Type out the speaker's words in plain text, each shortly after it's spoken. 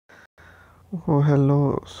Oh,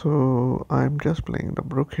 hello. So I'm just playing the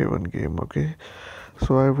Brookhaven game, okay?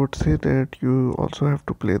 So I would say that you also have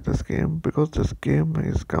to play this game because this game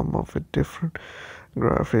is come up with different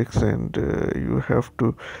graphics, and you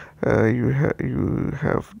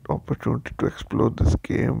have opportunity to explore this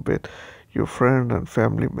game with your friend and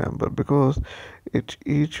family member because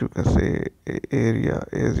each you can say area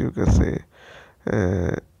is you can say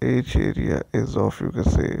each area is of you can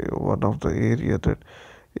say one of the area that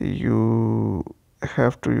you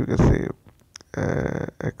have to you can say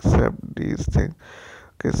accept these things.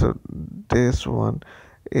 Okay, so this one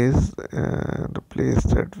is the place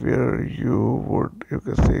that where you would you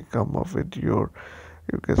can say come up with your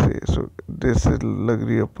you can say. So this is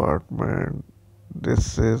luxury apartment.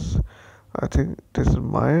 This is, I think this is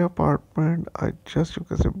my apartment. I just you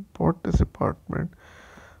can say bought this apartment.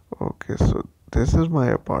 Okay, so this is my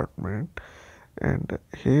apartment, and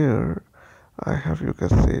here I have you can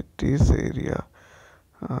say this area.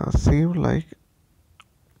 Seem like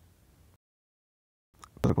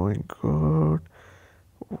they're going good.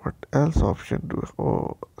 What else option do?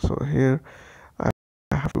 Oh, so here I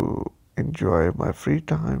have to enjoy my free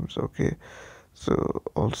times. Okay, so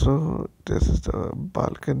also this is the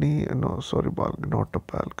balcony. No, sorry, not a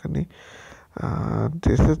balcony.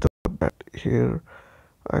 This is the bed here.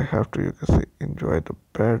 I have to you can say enjoy the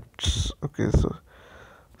beds. Okay, so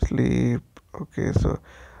sleep. Okay, so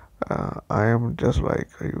I am just like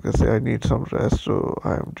you can say I need some rest, so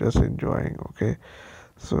I am just enjoying. Okay,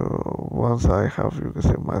 so once I have you can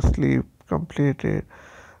say my sleep completed,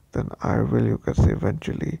 then I will you can say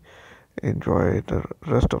eventually enjoy the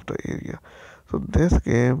rest of the area. So this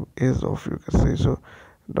game is of you can say so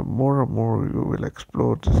the more and more you will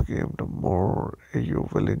explore this game, the more you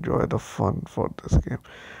will enjoy the fun for this game.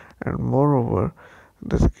 And moreover,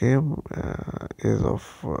 this game is of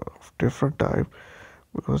different type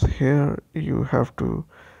because here you have to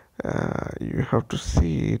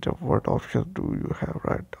see what options do you have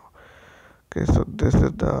right now. Okay, so this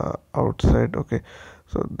is the outside. Okay,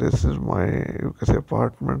 so this is my you can say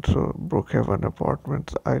apartment. So Brookhaven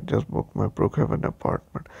apartments. I just booked my Brookhaven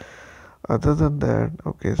apartment. Other than that,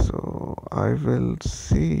 okay, so I will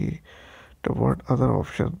see what other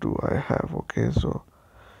options do I have. Okay, so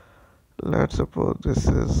let's suppose this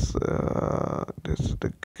is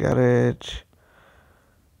the garage.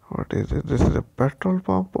 What is it? This is a petrol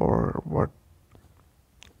pump or what?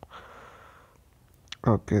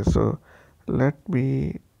 Okay, so let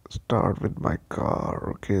me start with my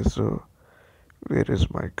car. Okay, so where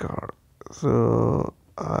is my car? So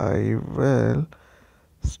I will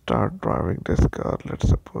start driving this car. Let's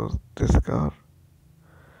suppose this car.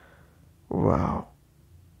 Wow.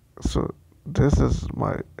 So this is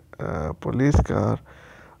my police car.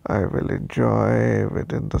 I will enjoy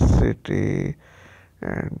within the city,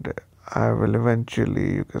 and I will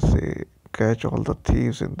eventually, you can say, catch all the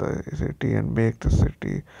thieves in the city and make the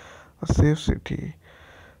city a safe city.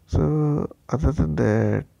 So other than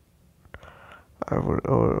that, I would.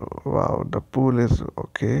 Oh wow, the pool is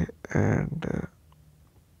okay, and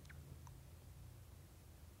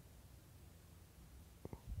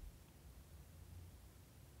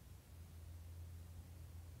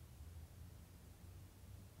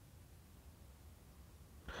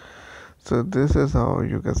so this is how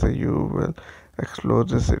you can say you will explore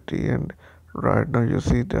the city. And right now you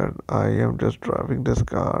see that I am just driving this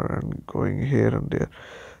car and going here and there.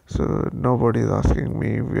 So nobody is asking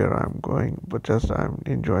me where I'm going, but just I'm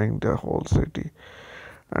enjoying the whole city.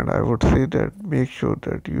 And I would say that make sure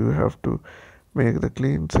that you have to make the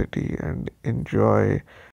clean city and enjoy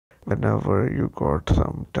whenever you got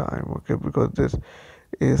some time. Okay, because this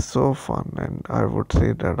is so fun, and I would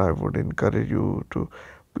say that I would encourage you to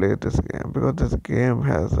play this game because this game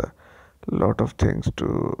has a lot of things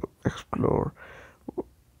to explore.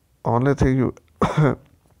 Only thing you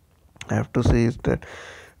have to say is that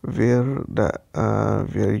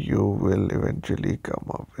where you will eventually come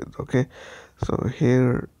up with. Okay, so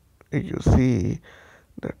here you see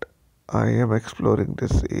that I am exploring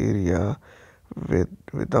this area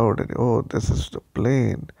without any. Oh, this is the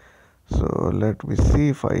plane. So let me see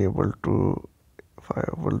if I able to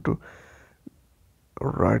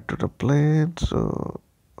ride to the plane. So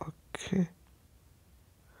okay,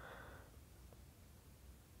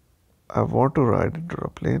 I want to ride into the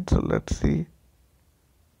plane. So let's see.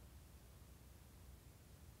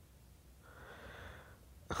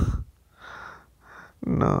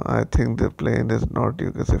 No, I think the plane is not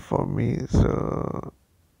you can say for me. So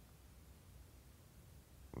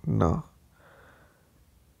no.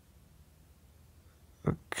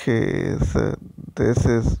 Okay, so this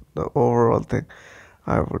is the overall thing.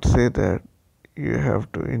 I would say that you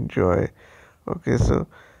have to enjoy Okay, so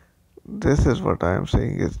this is what I am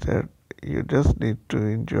saying is that you just need to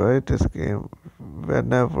enjoy this game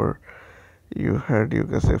whenever you had, you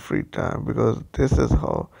can say, free time, because this is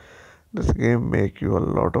how this game make you a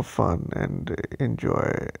lot of fun and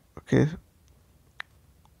enjoy. Okay.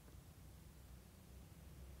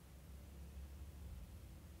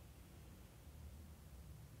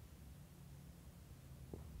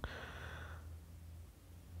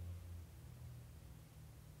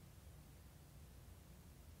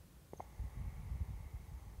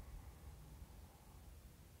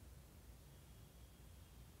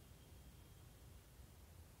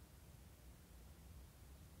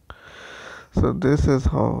 So this is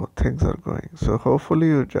how things are going. So hopefully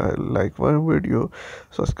you like my video.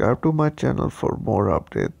 Subscribe to my channel for more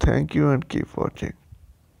updates. Thank you and keep watching.